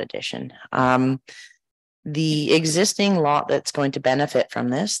this lot addition. The existing lot that's going to benefit from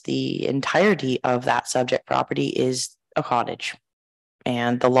this, the entirety of that subject property is a cottage.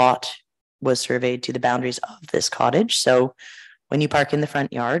 And the lot was surveyed to the boundaries of this cottage. So when you park in the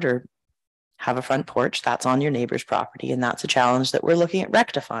front yard or have a front porch, that's on your neighbor's property. And that's a challenge that we're looking at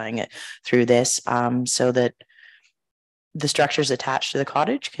rectifying it through this so that the structures attached to the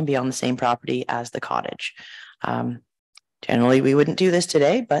cottage can be on the same property as the cottage. Generally, we wouldn't do this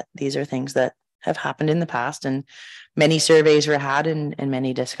today, but these are things that have happened in the past, and many surveys were had and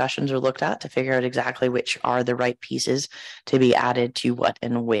many discussions were looked at to figure out exactly which are the right pieces to be added to what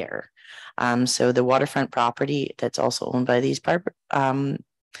and where. So the waterfront property that's also owned by these parties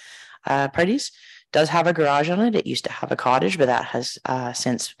does have a garage on it. It used to have a cottage, but that has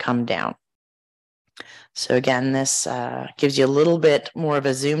since come down. So again, this gives you a little bit more of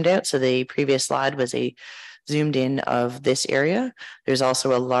a zoomed out. So the previous slide was a zoomed in of this area. There's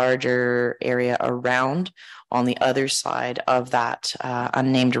also a larger area around on the other side of that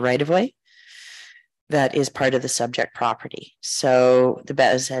unnamed right-of-way that is part of the subject property. So as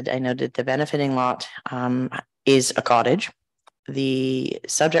I said, I noted the benefiting lot is a cottage. The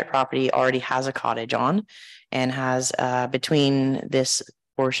subject property already has a cottage on and has between this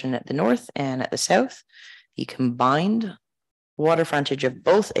portion at the north and at the south, the combined water frontage of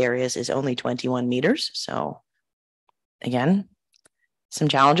both areas is only 21 meters. So again, some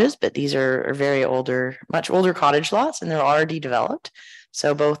challenges, but these are very older, much older cottage lots, and they're already developed.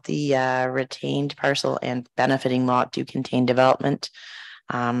 So both the retained parcel and benefiting lot do contain development.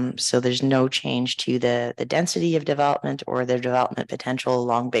 So there's no change to the density of development or their development potential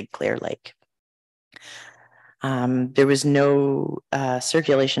along Big Clear Lake. There was no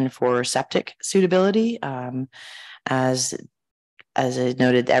circulation for septic suitability. As I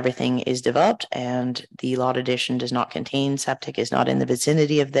noted, everything is developed and the lot addition does not contain septic, is not in the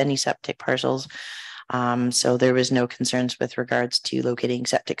vicinity of any septic parcels. So there was no concerns with regards to locating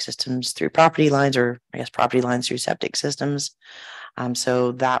septic systems through property lines, or I guess property lines through septic systems.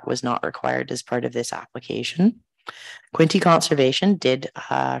 So that was not required as part of this application. Quinte Conservation did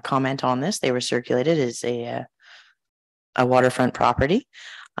comment on this. They were circulated as a waterfront property.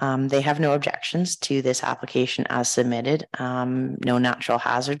 They have no objections to this application as submitted, no natural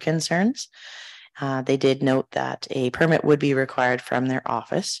hazard concerns. They did note that a permit would be required from their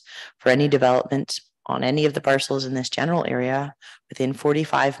office for any development on any of the parcels in this general area within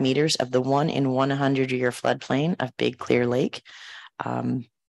 45 meters of the 1 in 100-year floodplain of Big Clear Lake.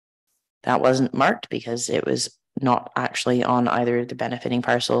 That wasn't marked because it was not actually on either the benefiting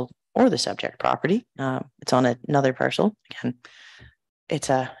parcel or the subject property. It's on another parcel. Again, it's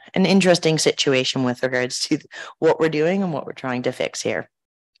an interesting situation with regards to what we're doing and what we're trying to fix here.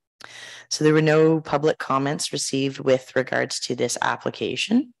 So there were no public comments received with regards to this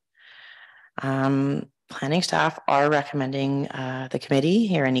application. Planning staff are recommending the committee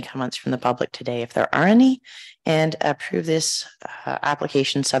hear any comments from the public today, if there are any, and approve this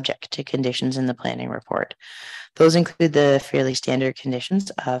application subject to conditions in the planning report. Those include the fairly standard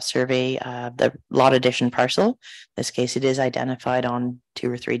conditions of survey the lot addition parcel. In this case, it is identified on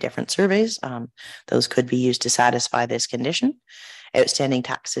 2 or 3 different surveys. Those could be used to satisfy this condition. Outstanding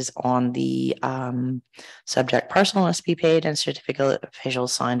taxes on the subject parcel must be paid and certificate official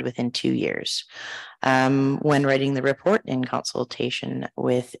signed within 2 years. When writing the report in consultation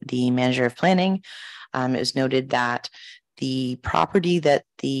with the manager of planning, it was noted that the property that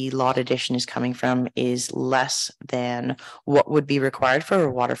the lot addition is coming from is less than what would be required for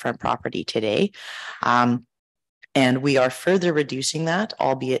a waterfront property today. And we are further reducing that,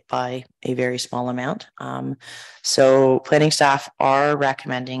 albeit by a very small amount. So planning staff are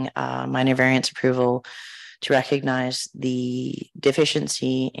recommending minor variance approval to recognize the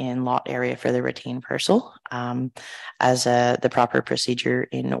deficiency in lot area for the retained parcel as the proper procedure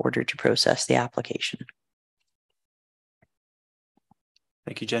in order to process the application.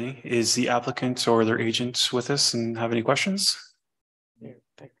 Thank you, Jenny. Is the applicant or their agent with us and have any questions?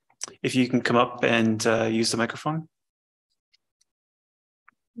 If you can come up and use the microphone.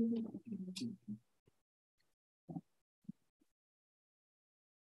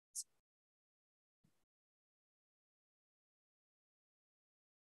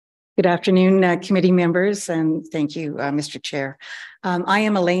 Good afternoon, committee members, and thank you, Mr. Chair. I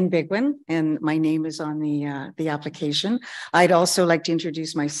am Elaine Bigwin, and my name is on the application. I'd also like to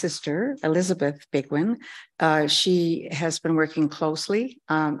introduce my sister, Elizabeth Bigwin. She has been working closely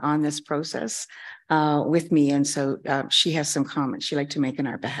on this process with me, and so she has some comments she'd like to make on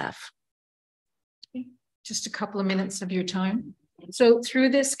our behalf. Just a couple of minutes of your time. So through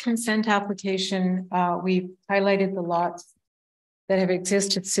this consent application, we've highlighted the lots that have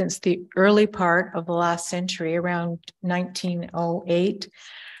existed since the early part of the last century, around 1908,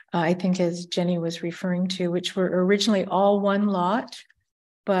 I think, as Jenny was referring to, which were originally all one lot,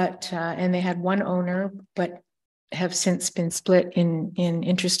 but and they had one owner, but have since been split in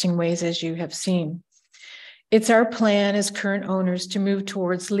interesting ways, as you have seen. It's our plan as current owners to move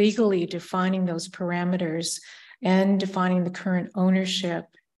towards legally defining those parameters and defining the current ownership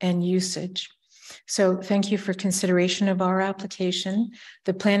and usage. So thank you for consideration of our application.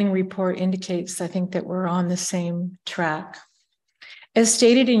 The planning report indicates, I think, that we're on the same track. As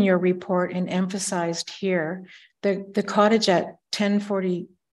stated in your report and emphasized here, the cottage at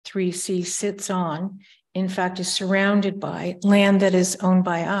 1043C sits on, in fact, is surrounded by land that is owned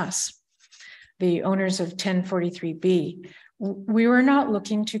by us, the owners of 1043B. We were not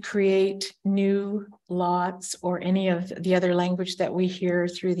looking to create new lots or any of the other language that we hear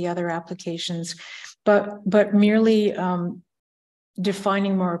through the other applications, but merely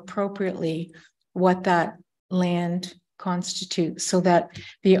defining more appropriately what that land constitutes so that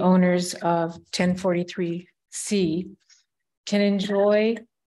the owners of 1043C can enjoy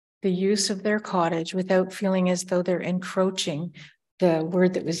the use of their cottage without feeling as though they're encroaching, the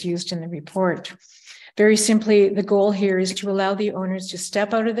word that was used in the report. Very simply, the goal here is to allow the owners to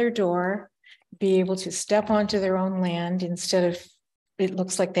step out of their door, be able to step onto their own land instead of, it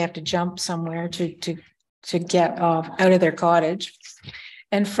looks like they have to jump somewhere to get out of their cottage.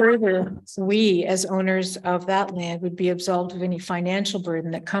 And further, we as owners of that land would be absolved of any financial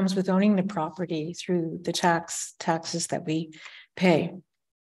burden that comes with owning the property through the taxes that we pay.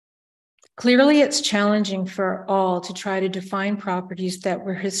 Clearly, it's challenging for all to try to define properties that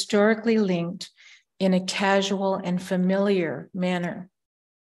were historically linked in a casual and familiar manner,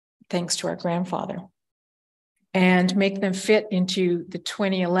 thanks to our grandfather, and make them fit into the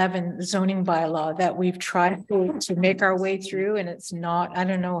 2011 zoning bylaw that we've tried to make our way through. And it's not, I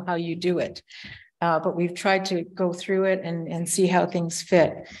don't know how you do it, but we've tried to go through it and see how things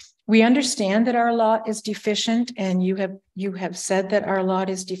fit. We understand that our lot is deficient, and you have said that our lot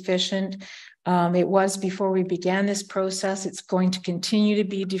is deficient. It was before we began this process. It's going to continue to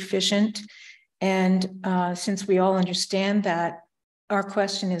be deficient. And since we all understand that, our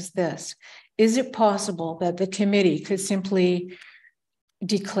question is this: is it possible that the committee could simply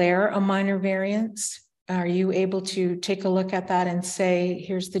declare a minor variance? Are you able to take a look at that and say,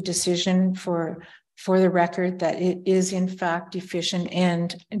 here's the decision for the record that it is in fact deficient,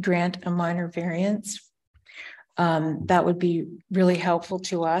 and grant a minor variance? That would be really helpful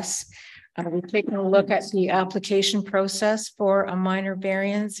to us. We've taken a look at the application process for a minor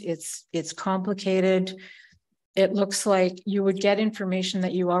variance. It's complicated. It looks like you would get information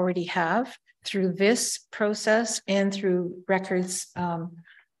that you already have through this process and through records that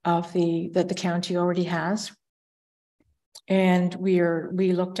the county already has. And we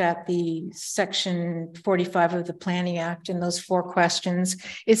looked at the section 45 of the Planning Act and those 4 questions.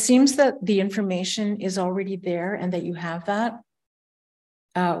 It seems that the information is already there and that you have that.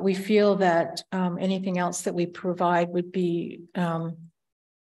 We feel that anything else that we provide would be,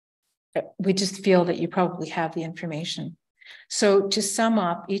 we just feel that you probably have the information. So to sum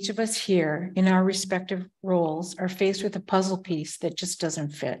up, each of us here in our respective roles are faced with a puzzle piece that just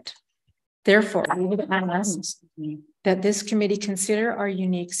doesn't fit. Therefore, we would ask that this committee consider our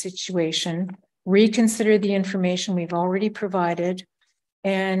unique situation, reconsider the information we've already provided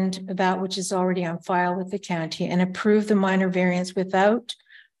and that which is already on file with the county, and approve the minor variance without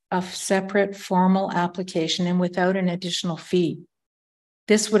a separate formal application and without an additional fee.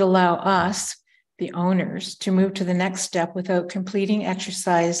 This would allow us, the owners, to move to the next step without completing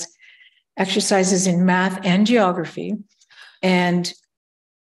exercises in math and geography and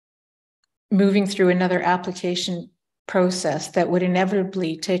moving through another application process that would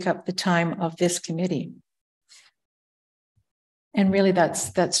inevitably take up the time of this committee. And really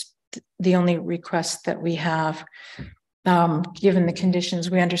that's the only request that we have, given the conditions.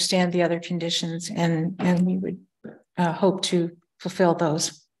 We understand the other conditions and we would hope to fulfill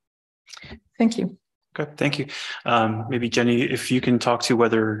those. Thank you. Okay, thank you. Maybe Jenny, if you can talk to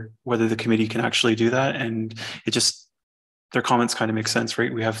whether the committee can actually do that. And it just, their comments kind of make sense,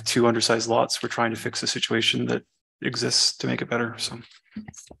 right? We have 2 undersized lots. We're trying to fix a situation that exists to make it better. So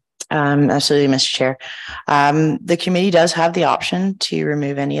Absolutely, Mr. Chair. The committee does have the option to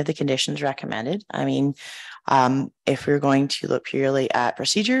remove any of the conditions recommended. I mean, if we're going to look purely at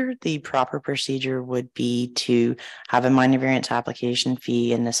procedure, the proper procedure would be to have a minor variance application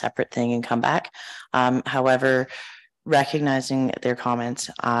fee in a separate thing and come back. However, recognizing their comments,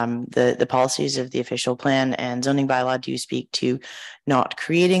 the policies of the official plan and zoning bylaw do speak to not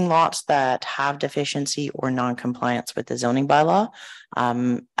creating lots that have deficiency or non-compliance with the zoning bylaw,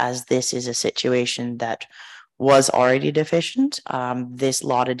 as this is a situation that was already deficient. This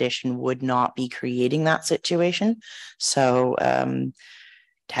lot addition would not be creating that situation. So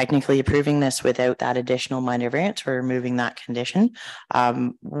technically approving this without that additional minor variance or removing that condition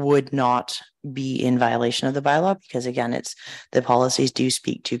would not be in violation of the bylaw, because again, it's the policies do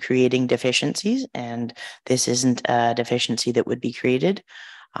speak to creating deficiencies, and this isn't a deficiency that would be created.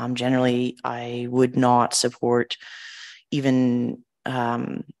 Generally, I would not support even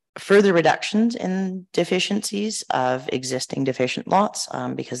further reductions in deficiencies of existing deficient lots,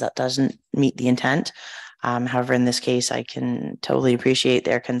 because that doesn't meet the intent. However, in this case, I can totally appreciate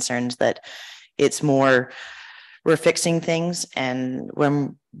their concerns that it's more, we're fixing things. And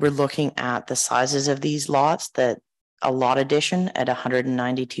when we're looking at the sizes of these lots, that a lot addition at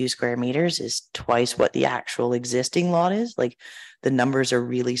 192 square meters is twice what the actual existing lot is. Like, the numbers are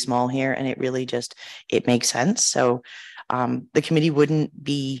really small here, and it really just, it makes sense. So the committee wouldn't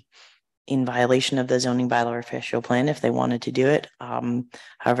be in violation of the zoning bylaw official plan if they wanted to do it.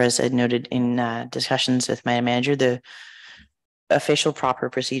 However, as I noted in discussions with my manager, the official proper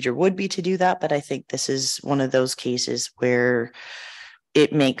procedure would be to do that. But I think this is one of those cases where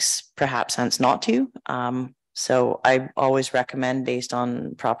it makes perhaps sense not to. So I always recommend based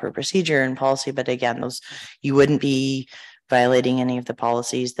on proper procedure and policy. But again, those, you wouldn't be violating any of the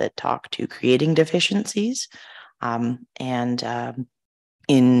policies that talk to creating deficiencies.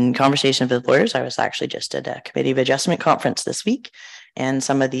 In conversation with lawyers, I was actually just at a committee of adjustment conference this week, and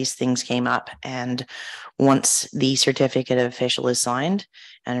some of these things came up. And once the certificate of official is signed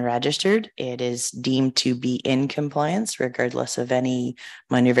and registered, it is deemed to be in compliance, regardless of any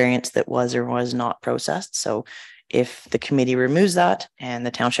minor variance that was or was not processed. So if the committee removes that and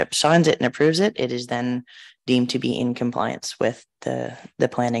the township signs it and approves it, it is then deemed to be in compliance with the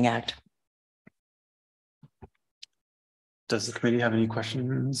Planning Act. Does the committee have any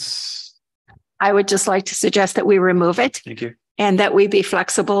questions? I would just like to suggest that we remove it. Thank you. And that we be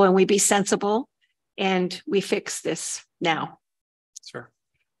flexible and we be sensible and we fix this now. Sure.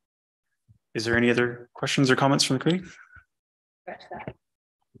 Is there any other questions or comments from the committee?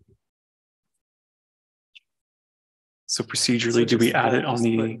 So procedurally, do we add it on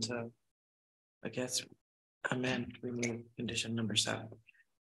the? I guess amend, remove condition number 7.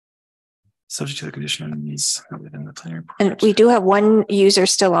 Subject to the conditions within the planning report. And we do have one user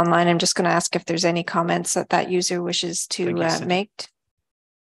still online. I'm just going to ask if there's any comments that that user wishes to make.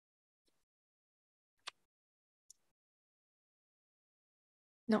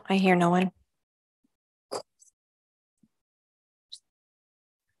 No, I hear no one.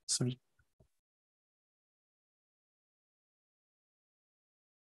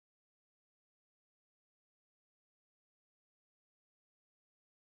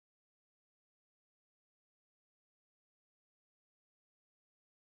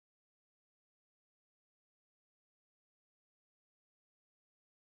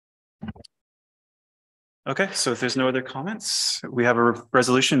 Okay, so if there's no other comments, we have a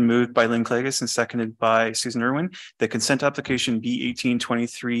resolution moved by Lynn Clagus and seconded by Susan Irwin. The consent application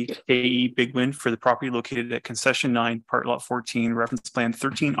B1823 AE Big Win for the property located at Concession 9, Part Lot 14, Reference Plan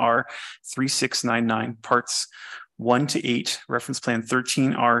 13R 3699, Parts 1 to 8, Reference Plan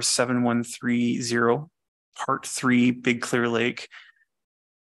 13R 7130, Part 3, Big Clear Lake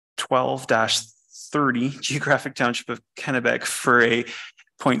 12-30, Geographic Township of Kennebec for a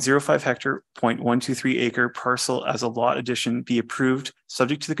 0.05 hectare, 0.123 acre parcel as a lot addition be approved,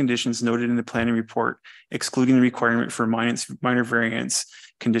 subject to the conditions noted in the planning report, excluding the requirement for minor variance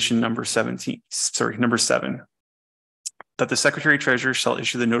condition number 7. That the Secretary Treasurer shall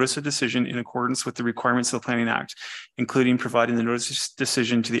issue the notice of decision in accordance with the requirements of the Planning Act, including providing the notice of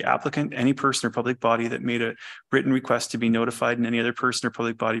decision to the applicant, any person or public body that made a written request to be notified, and any other person or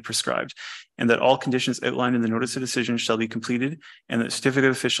public body prescribed, and that all conditions outlined in the notice of decision shall be completed, and that the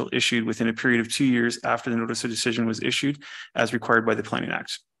certificate of official issued within a period of 2 years after the notice of decision was issued, as required by the Planning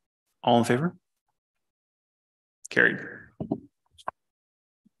Act. All in favor? Carried.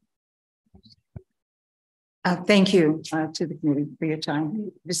 Thank you to the committee for your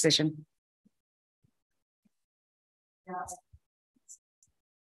time decision.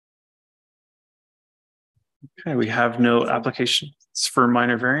 Okay, we have no applications for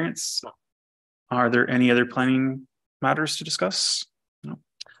minor variance. Are there any other planning matters to discuss? No.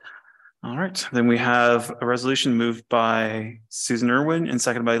 All right, then we have a resolution moved by Susan Irwin and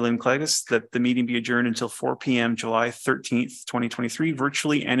seconded by Lynn Clagus that the meeting be adjourned until 4 p.m. July 13th, 2023,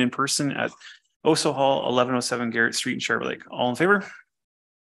 virtually and in person at Oso Hall, 1107 Garrett Street in Sherwood Lake. All in favor?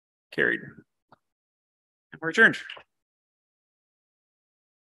 Carried. And we're adjourned.